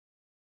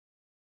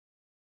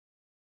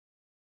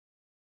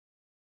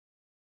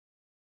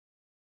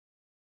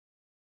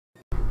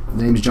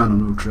Name's John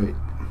on Trade.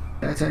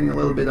 That's adding a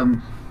little bit of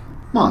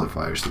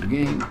modifiers to the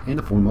game in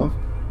the form of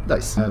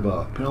dice. I have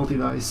a penalty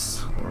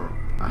dice or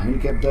a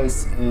handicap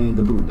dice and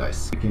the boon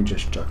dice. You can't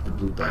just chuck the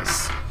blue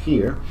dice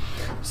here,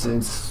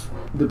 since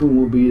the boon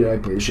will be that I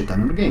play the shit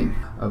ton of the game.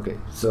 Okay,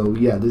 so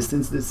yeah,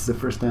 since this is the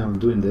first time I'm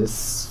doing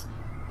this,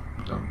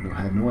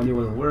 I have no idea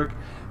what will work,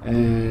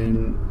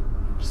 and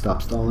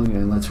stop stalling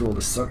and let's roll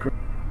the sucker.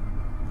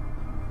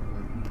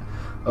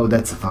 Oh,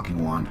 that's a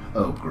fucking one.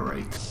 Oh,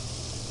 great.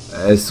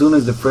 As soon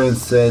as the friend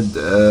said,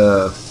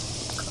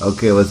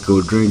 okay, let's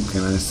go drink,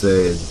 and I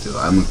said,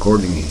 I'm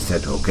recording, he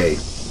said, okay,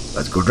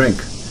 let's go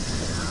drink.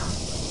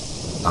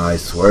 I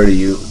swear to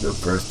you, the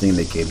first thing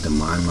that came to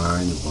my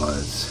mind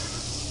was,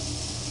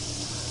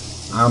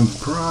 I'm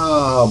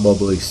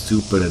probably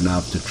stupid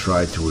enough to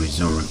try to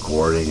resume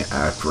recording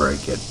after I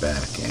get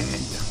back,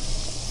 and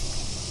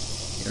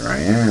here I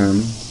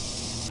am.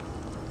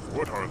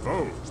 What are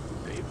those?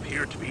 They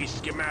appear to be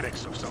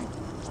schematics of some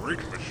great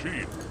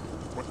machine.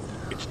 What?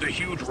 It's the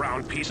huge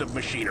round piece of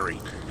machinery.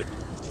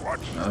 What?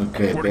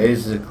 Okay,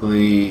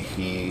 basically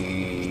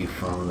he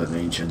found an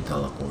ancient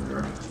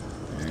teleporter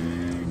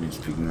and is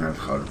figuring out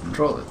how to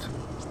control it.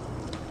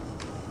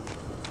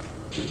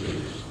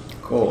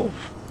 Cool.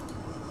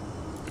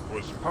 It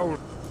was powered.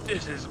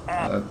 This is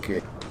awesome.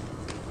 Okay.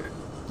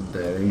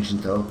 The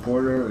ancient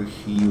teleporter,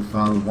 you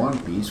found one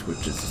piece,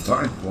 which is the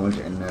starting point,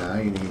 and now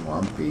you need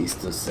one piece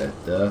to set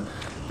the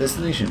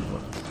destination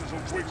point.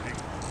 Waiting.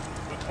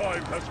 The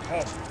time has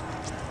come.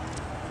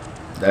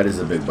 That is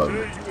a big bug.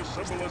 Today you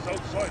assemble as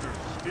outsiders,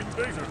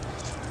 invaders.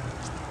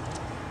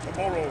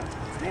 Tomorrow,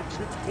 your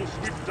troops will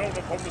sweep down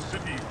upon the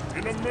city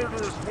in a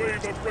murderous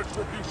wave of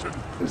retribution.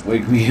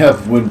 Wake me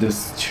up when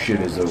this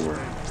shit is over.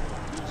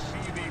 You'll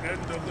see the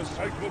end of the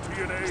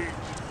Cyclopean Age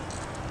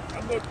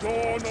and the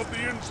dawn of the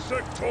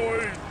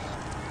Insectoids.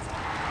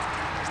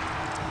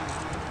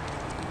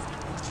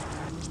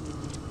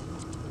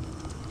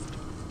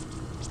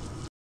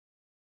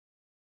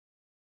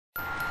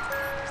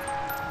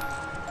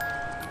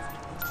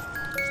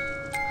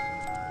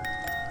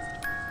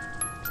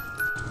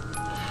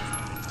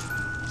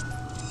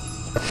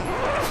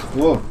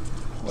 Whoa.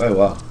 Wait,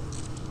 wow.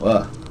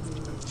 Wow.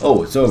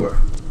 Oh, it's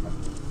over.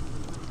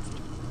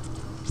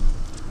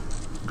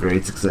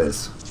 Great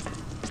success.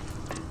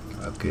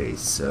 Okay,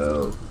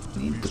 so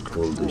need to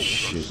pull this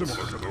shit.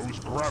 Similar to those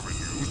gravity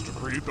used to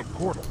create the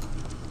portal.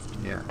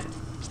 Yeah.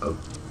 Oh.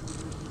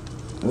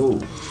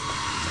 Oh.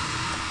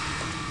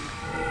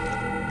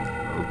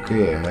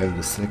 Okay, I have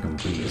the second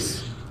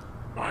piece.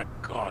 My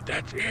God,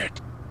 that's it.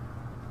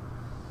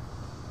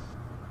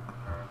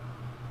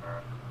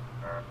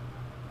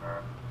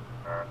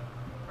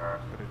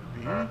 Could it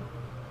be?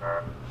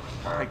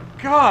 My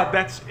God,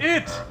 that's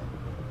it!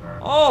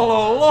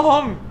 All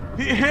along,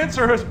 the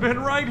answer has been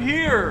right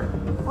here,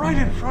 right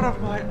in front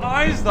of my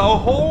eyes the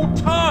whole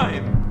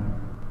time.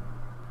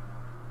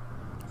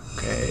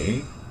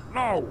 Okay.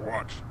 Now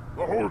what?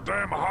 The whole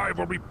damn hive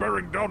will be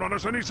bearing down on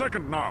us any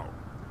second now.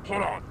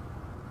 Hold on.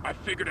 I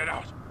figured it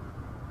out.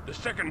 The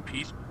second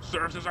piece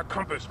serves as a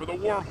compass for the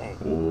wormhole.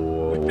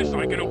 Whoa. With this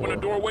I can open a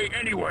doorway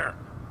anywhere.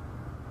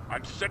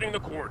 I'm setting the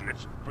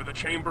coordinates for the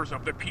chambers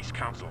of the Peace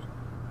Council.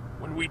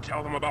 When we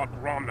tell them about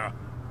Gromna,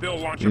 they'll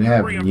launch a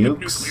preemptive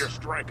nuclear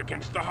strike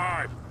against the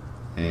hive.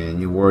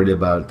 And you're worried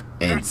about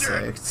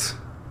insects.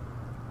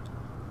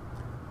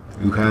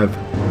 You have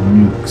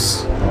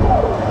nukes,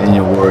 and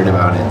you're worried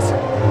about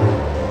insects.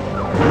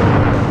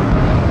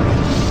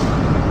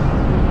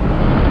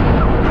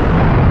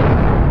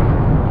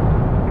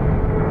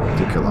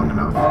 Took you long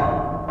enough.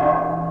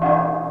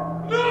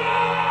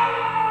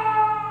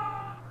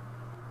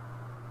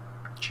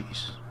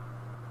 Jeez.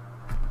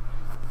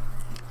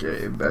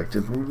 Okay, back to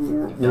the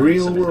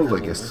real world, I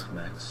guess.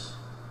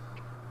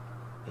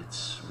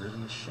 It's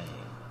really a shame.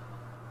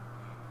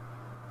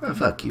 Oh,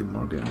 fuck you,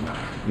 Morgan.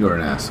 You're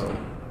an asshole.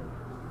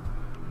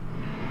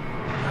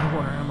 Now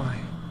where am I?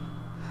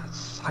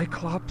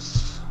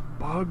 Cyclops?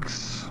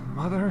 Bugs?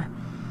 Mother?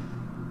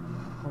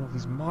 All of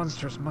these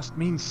monsters must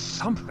mean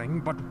something,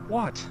 but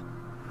what?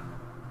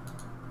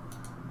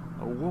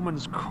 A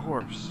woman's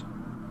corpse.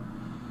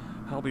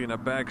 I'll be in a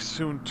bag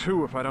soon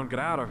too if I don't get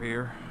out of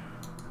here.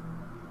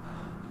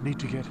 Need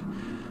to get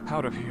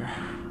out of here.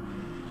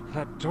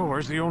 That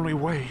door's the only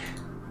way.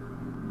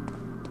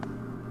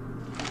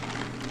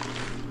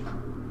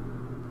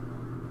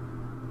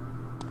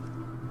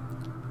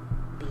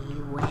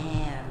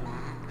 Beware,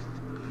 Max.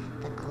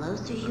 The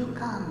closer you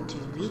come to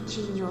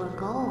reaching your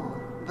goal,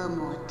 the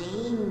more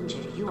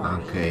danger you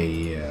are in. Okay,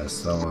 yeah,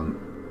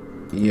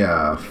 someone...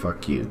 Yeah,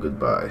 fuck you,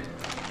 goodbye.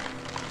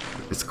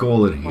 It's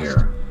cold in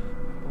here.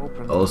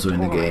 Open Also the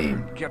in the door game.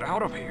 and get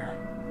out of here.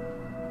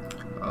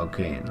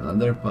 Okay,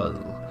 another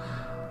puzzle.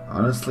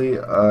 Honestly,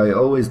 I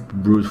always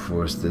brute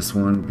force this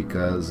one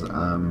because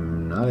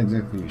I'm not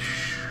exactly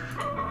sure.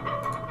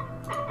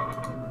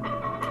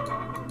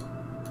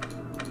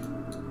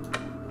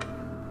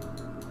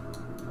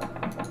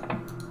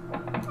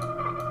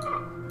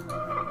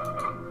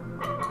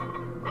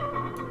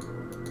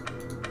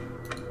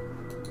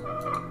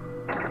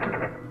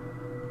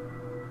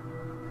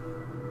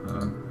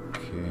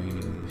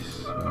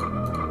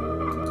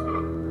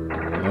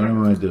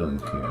 doing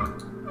here?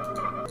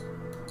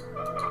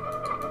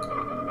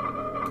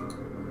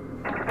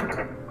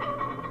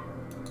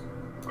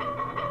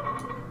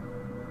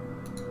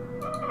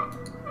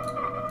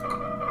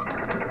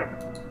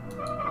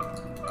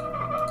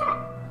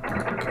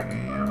 Okay,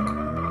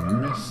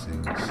 I'm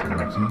missing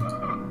something.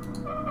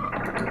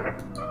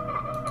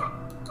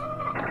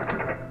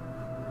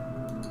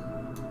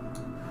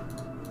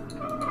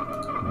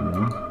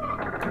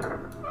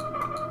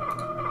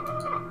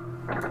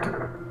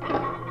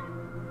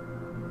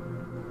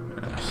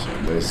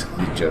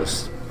 Basically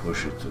just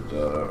push it to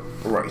the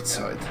right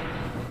side.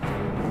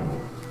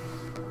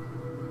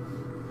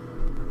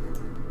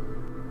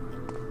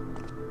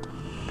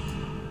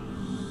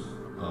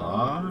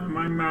 Ah,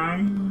 my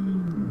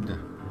mind.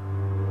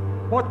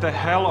 What the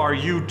hell are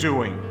you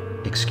doing?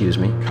 Excuse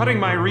me? Cutting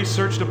my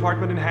research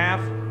department in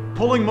half?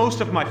 Pulling most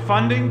of my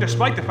funding,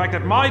 despite the fact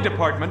that my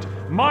department,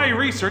 my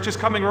research is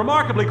coming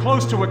remarkably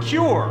close to a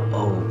cure?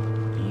 Oh,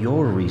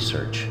 your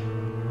research.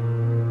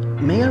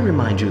 May I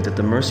remind you that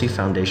the Mercy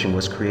Foundation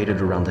was created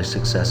around the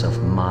success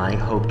of my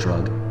hope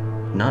drug,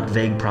 not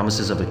vague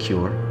promises of a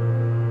cure?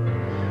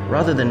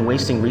 Rather than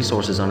wasting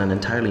resources on an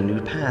entirely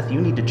new path, you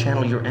need to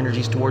channel your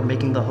energies toward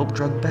making the hope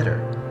drug better.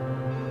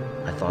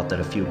 I thought that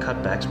a few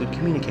cutbacks would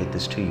communicate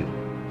this to you.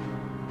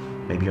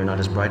 Maybe you're not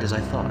as bright as I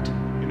thought.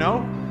 You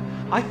know,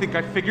 I think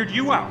I figured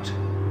you out.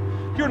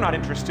 You're not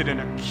interested in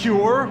a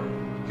cure.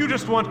 You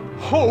just want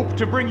hope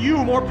to bring you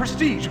more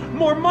prestige,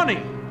 more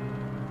money.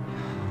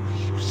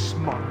 You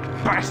smart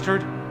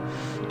bastard.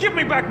 Give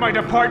me back my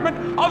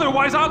department,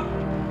 otherwise I'll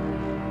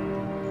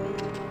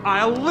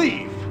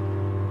leave.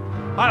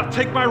 I'll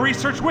take my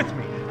research with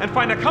me and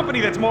find a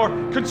company that's more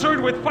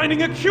concerned with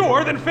finding a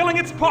cure than filling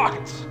its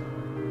pockets.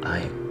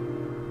 I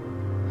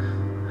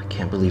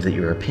can't believe that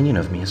your opinion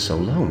of me is so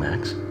low,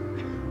 Max.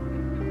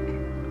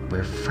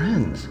 We're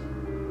friends.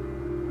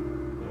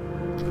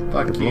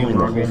 Fuck You're you, blowing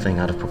the whole Morgan. thing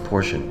out of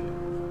proportion,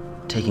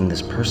 taking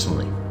this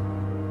personally.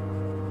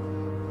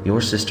 Your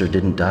sister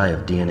didn't die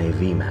of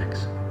DNAV,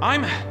 Max.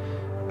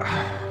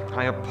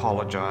 I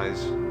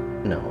apologize.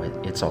 No,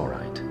 it's all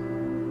right.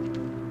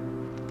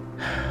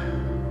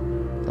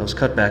 Those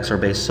cutbacks are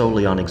based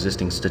solely on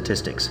existing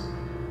statistics.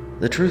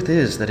 The truth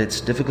is that it's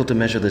difficult to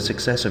measure the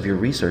success of your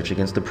research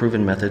against the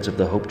proven methods of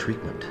the hope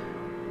treatment.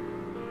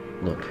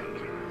 Look,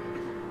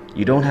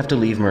 you don't have to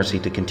leave Mercy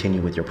to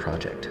continue with your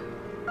project.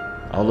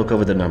 I'll look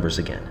over the numbers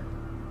again.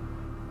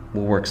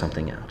 We'll work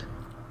something out.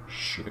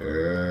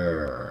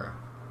 Sure.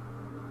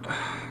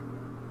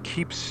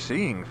 Keep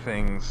seeing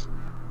things.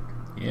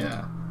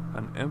 Yeah.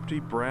 An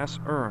empty brass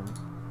urn.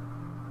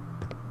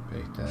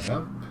 Pick that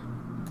up.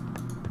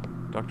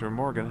 Dr.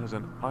 Morgan has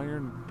an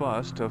iron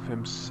bust of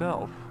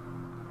himself.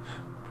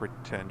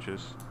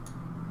 Pretentious.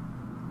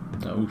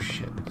 Oh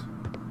shit.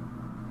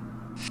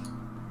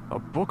 A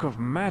book of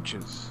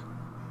matches.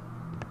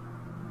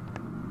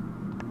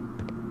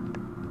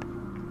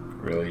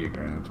 Really, you're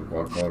gonna have to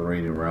walk all the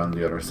way around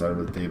the other side of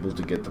the table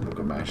to get the book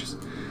of matches.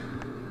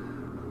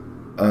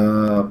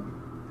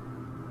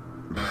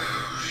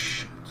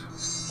 Shit.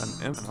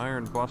 An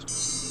iron bust.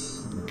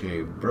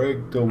 Okay,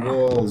 break the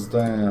walls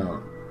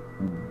down.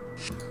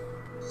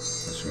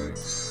 That's right.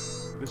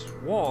 This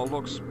wall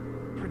looks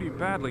pretty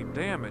badly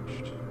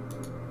damaged.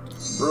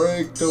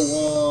 Break the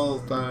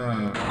walls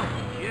down.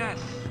 Yes!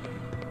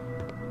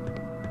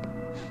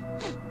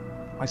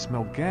 I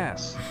smell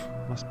gas.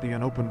 Must be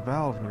an open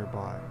valve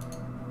nearby.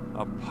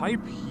 A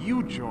pipe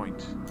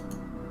U-joint.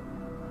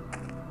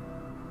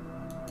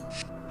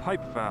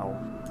 Pipe valve.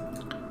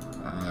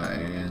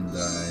 And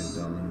I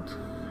don't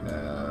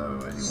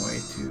have any way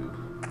to.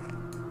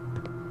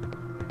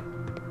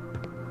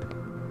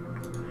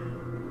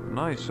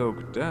 Nice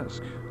oak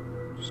desk.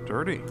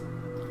 Sturdy.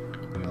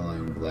 Well,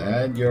 I'm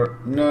glad you're.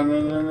 No.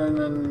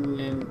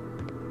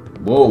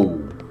 Whoa!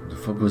 The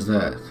fuck was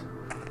that?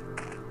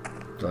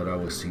 Thought I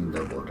was seeing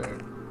double there.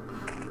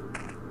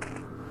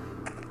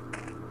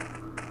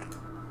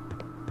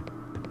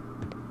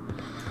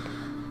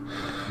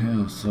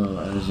 Yeah, so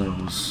as I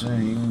was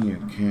saying, you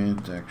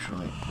can't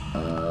actually.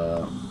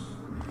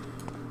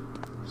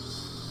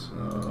 So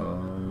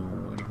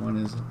which one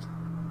is it?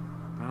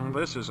 Oh,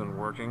 this isn't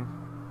working.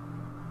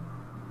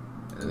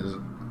 Is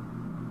it?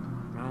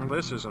 Oh,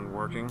 this isn't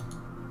working.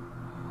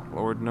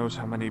 Lord knows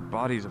how many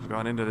bodies have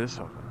gone into this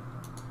oven.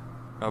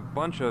 A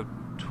bunch of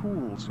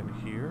tools in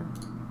here.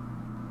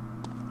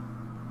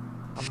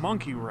 A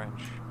monkey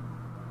wrench.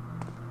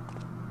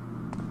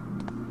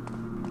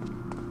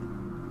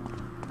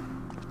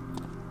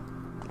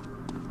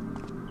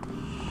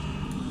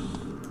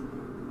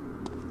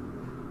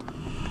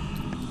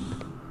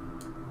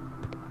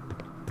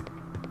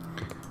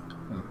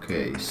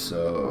 Okay,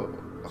 so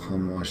how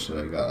much did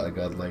I got? I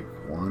got like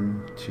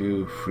 1,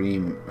 2,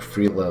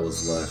 3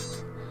 levels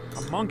left.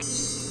 A monkey.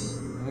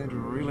 I'd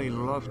really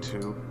love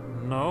to.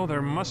 No,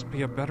 there must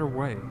be a better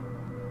way.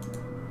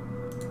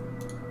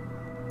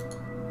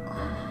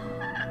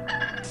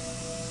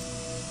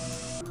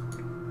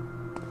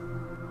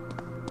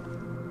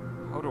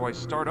 How do I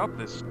start up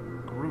this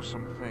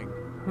gruesome thing?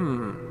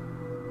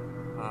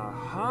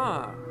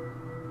 Aha!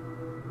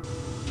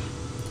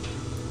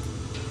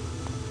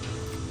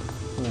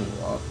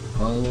 Oh,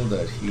 Apollo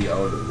that he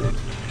outed it.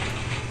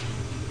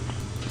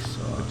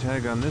 So, The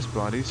tag on this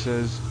body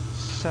says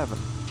 7.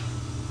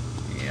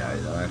 yeah, I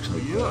don't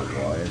actually know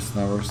why it's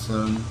number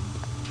 7.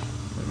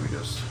 Let me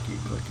just keep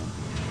clicking.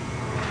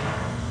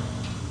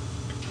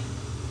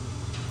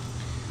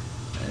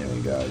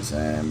 Anyway, guys,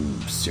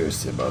 I'm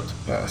seriously about to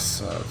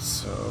pass out,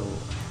 so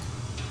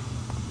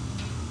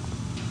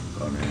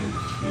gonna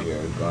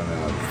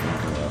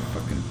think of a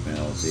fucking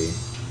penalty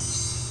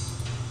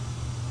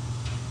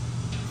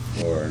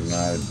for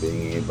not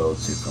being able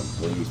to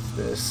complete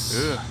this.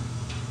 Ugh.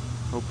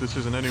 Hope this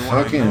isn't anyone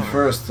Fucking I know.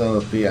 first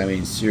LP, I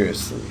mean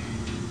seriously.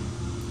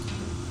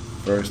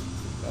 First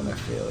and I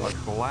fail A it.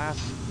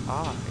 glass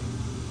eye.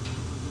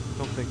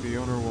 Don't think the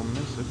owner will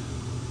miss it.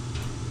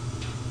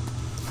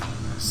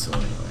 So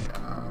anyway,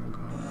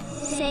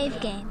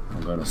 Save game.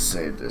 I'm gonna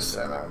save this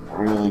and I'm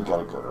really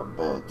gonna go to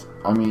bed.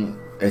 I mean,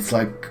 it's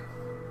like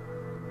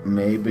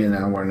maybe an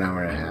hour and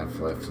a half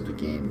left of the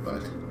game,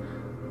 but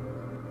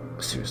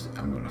seriously,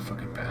 I'm gonna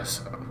fucking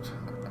pass out.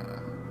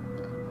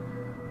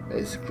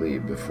 Basically,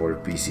 before the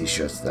PC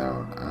shuts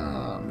down,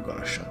 I'm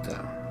gonna shut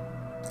down.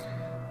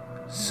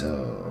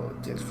 So,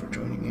 thanks for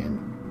joining in.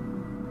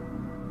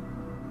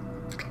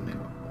 Tell me,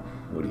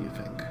 what do you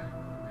think?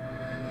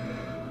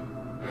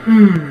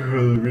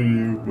 The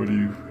video, what do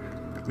you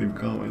leave a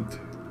comment?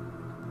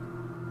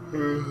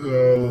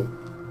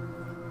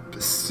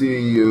 See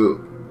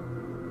you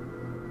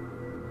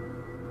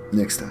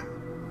next time.